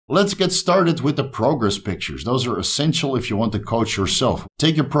Let's get started with the progress pictures. Those are essential if you want to coach yourself.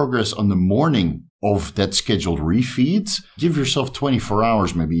 Take your progress on the morning of that scheduled refeed. Give yourself 24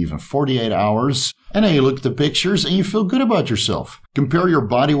 hours, maybe even 48 hours. And then you look at the pictures and you feel good about yourself. Compare your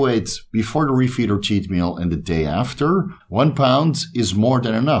body weight before the refeed or cheat meal and the day after. 1 pound is more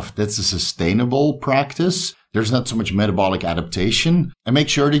than enough. That's a sustainable practice. There's not so much metabolic adaptation. And make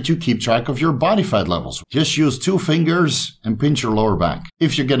sure that you keep track of your body fat levels. Just use 2 fingers and pinch your lower back.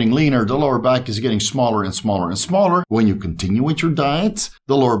 If you're getting leaner, the lower back is getting smaller and smaller and smaller. When you continue with your diet,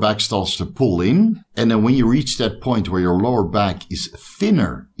 the lower back starts to pull in. And then when you reach that point where your lower back is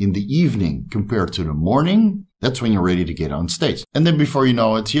thinner in the evening compared to the morning, that's when you're ready to get on stage. And then before you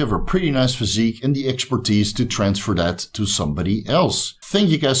know it, you have a pretty nice physique and the expertise to transfer that to somebody else. Thank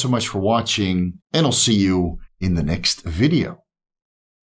you guys so much for watching, and I'll see you in the next video.